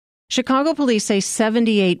Chicago police say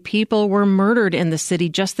 78 people were murdered in the city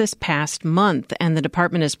just this past month, and the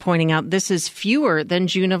department is pointing out this is fewer than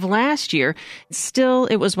June of last year. Still,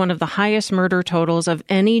 it was one of the highest murder totals of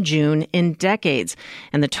any June in decades,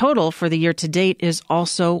 and the total for the year to date is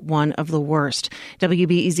also one of the worst.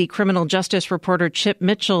 WBEZ criminal justice reporter Chip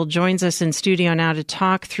Mitchell joins us in studio now to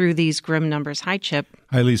talk through these grim numbers. Hi, Chip.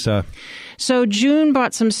 Hi, Lisa. So June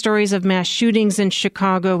brought some stories of mass shootings in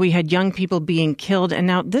Chicago. We had young people being killed. And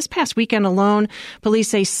now this past weekend alone, police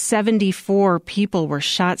say 74 people were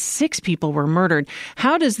shot. 6 people were murdered.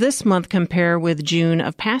 How does this month compare with June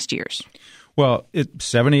of past years? Well,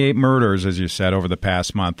 78 murders, as you said, over the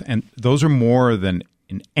past month. And those are more than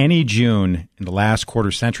in any June in the last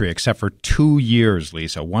quarter century, except for 2 years,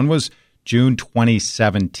 Lisa. One was June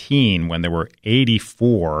 2017, when there were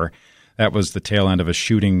 84. That was the tail end of a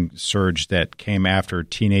shooting surge that came after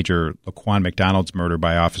teenager Laquan McDonald's murder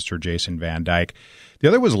by Officer Jason Van Dyke. The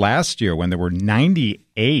other was last year when there were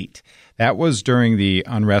 98. That was during the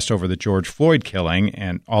unrest over the George Floyd killing,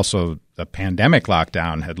 and also the pandemic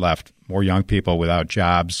lockdown had left more young people without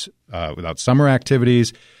jobs, without summer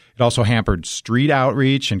activities. It also hampered street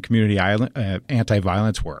outreach and community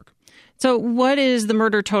anti-violence work. So what is the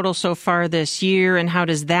murder total so far this year, and how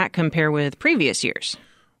does that compare with previous years?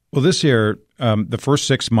 Well, this year, the first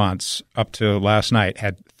 6 months up to last night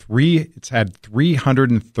had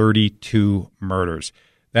 332 murders.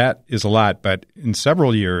 That is a lot, but in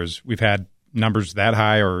several years, we've had numbers that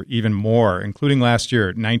high or even more, including last year,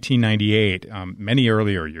 1998, many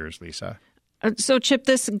earlier years, Lisa. So, Chip,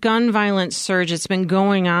 this gun violence surge, it's been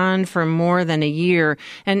going on for more than a year.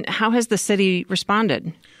 And how has the city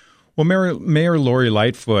responded? Well, Mayor Lori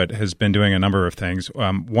Lightfoot has been doing a number of things.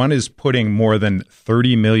 One is putting more than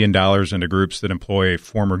 $30 million into groups that employ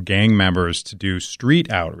former gang members to do street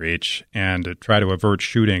outreach and to try to avert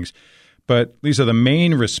shootings. But, Lisa, the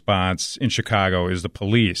main response in Chicago is the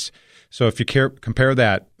police. So if you compare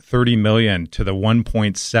that $30 million to the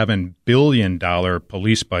 $1.7 billion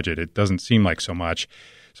police budget, it doesn't seem like so much.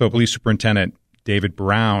 So Police Superintendent David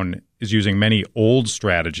Brown is using many old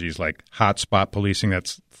strategies like hotspot policing,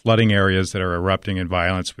 that's flooding areas that are erupting in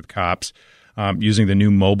violence with cops, using the new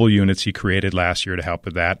mobile units he created last year to help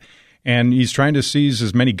with that. And he's trying to seize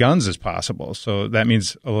as many guns as possible. So that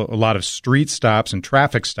means a lot of street stops and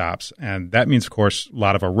traffic stops. And that means, of course, a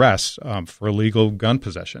lot of arrests for illegal gun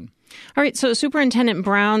possession. All right. So Superintendent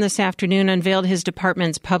Brown this afternoon unveiled his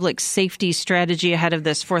department's public safety strategy ahead of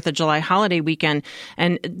this 4th of July holiday weekend.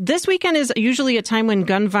 And this weekend is usually a time when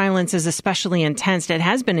gun violence is especially intense. It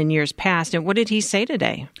has been in years past. And what did he say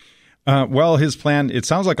today? Well, his plan, it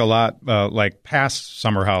sounds like a lot like past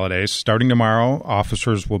summer holidays. Starting tomorrow,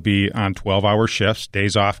 officers will be on 12-hour shifts,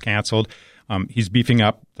 days off canceled. He's beefing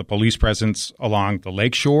up the police presence along the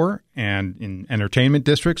lakeshore and in entertainment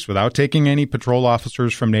districts without taking any patrol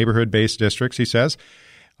officers from neighborhood-based districts, he says.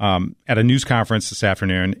 At a news conference this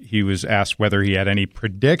afternoon, he was asked whether he had any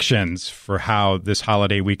predictions for how this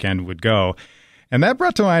holiday weekend would go. And that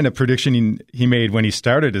brought to mind a prediction he made when he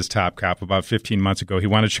started as top cop about 15 months ago. He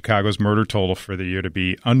wanted Chicago's murder total for the year to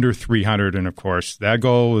be under 300. And, of course, that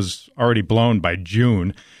goal was already blown by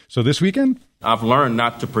June. So this weekend, I've learned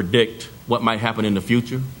not to predict what might happen in the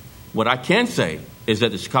future. What I can say is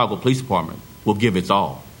that the Chicago Police Department will give its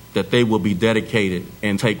all, that they will be dedicated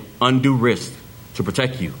and take undue risks to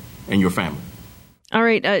protect you and your family. All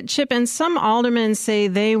right, Chip, and some aldermen say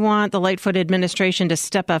they want the Lightfoot administration to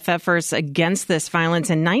step up efforts against this violence.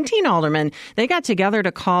 And 19 aldermen, they got together to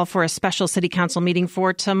call for a special city council meeting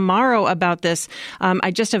for tomorrow about this.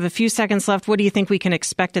 I just have a few seconds left. What do you think we can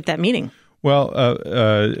expect at that meeting? Well,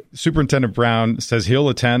 Superintendent Brown says he'll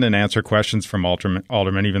attend and answer questions from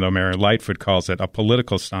aldermen, even though Mayor Lightfoot calls it a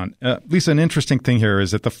political stunt. Lisa, an interesting thing here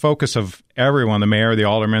is that the focus of everyone, the mayor, the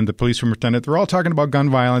aldermen, the police superintendent, they're all talking about gun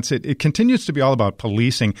violence. It continues to be all about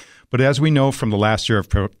policing. But as we know from the last year of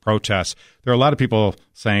protests, there are a lot of people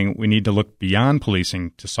saying we need to look beyond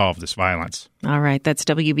policing to solve this violence. All right. That's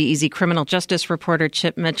WBEZ criminal justice reporter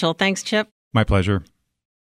Chip Mitchell. Thanks, Chip. My pleasure.